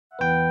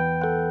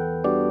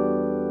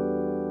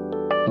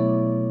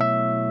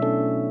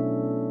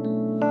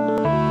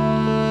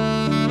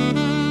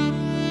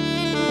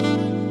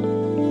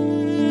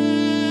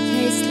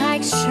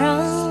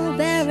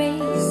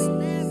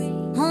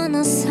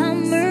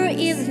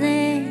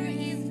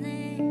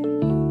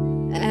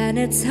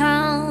it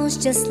sounds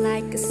just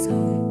like a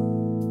song.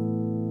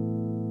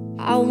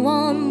 I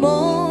want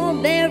more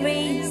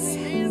berries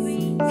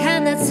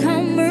and that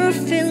summer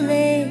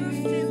feeling.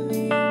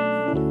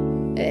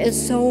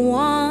 It's so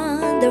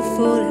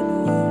wonderful and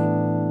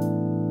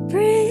warm.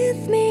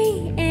 Breathe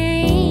me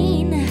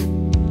in,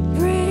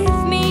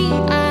 breathe me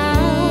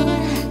out.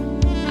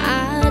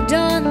 I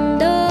don't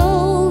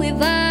know if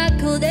I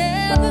could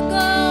ever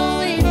go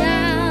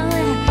without.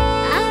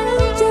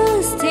 I'm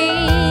just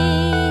thinking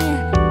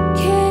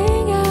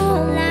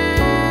out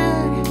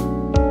loud.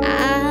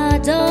 I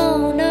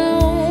don't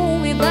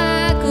know if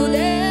I could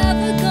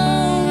ever go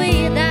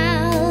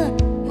without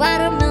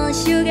watermelon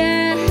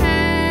sugar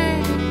high,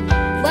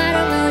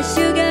 watermelon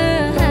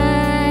sugar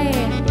high,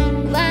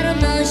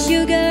 watermelon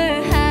sugar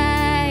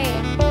high,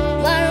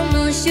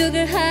 watermelon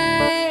sugar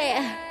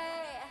high,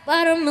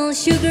 watermelon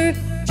sugar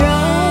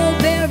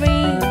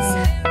strawberries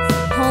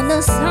on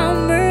a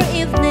summer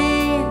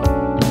evening.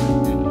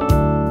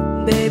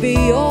 Baby,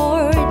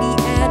 you're the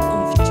end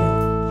of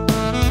June.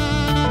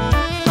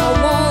 I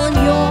want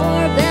your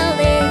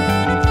belly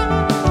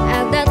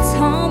and that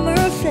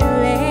summer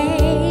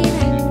feeling.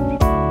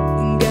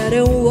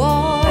 Gotta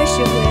wash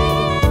away.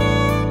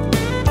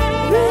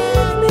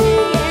 Breathe me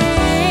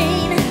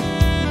in,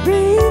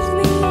 breathe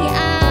me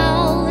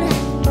out.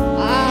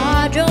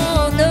 I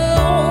don't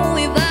know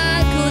if I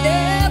could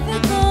ever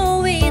go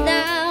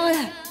without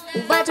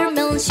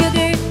watermelon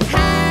sugar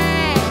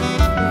high,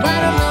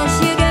 watermelon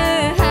sugar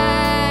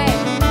high,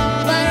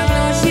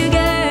 watermelon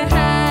sugar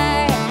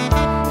high,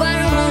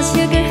 watermelon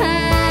sugar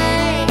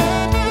high,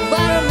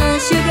 watermelon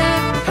sugar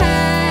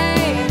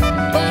high,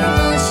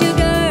 watermelon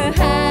sugar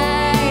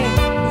high,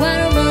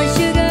 watermelon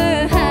sugar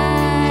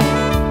high,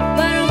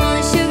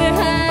 watermelon sugar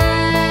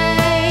high.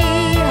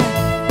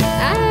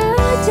 I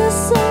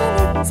just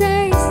wanna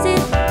taste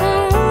it, I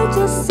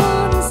just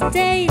wanna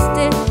taste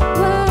it.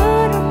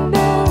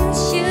 Watermelon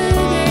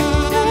sugar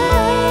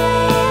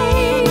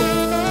high,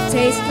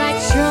 tastes like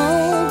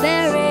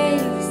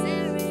strawberries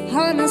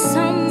on a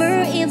summer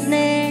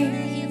evening,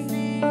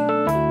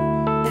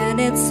 and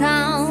it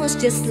sounds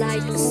just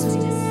like a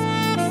song.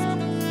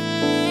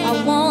 I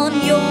want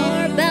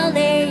your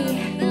belly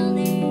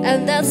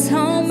and that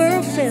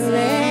summer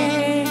feeling.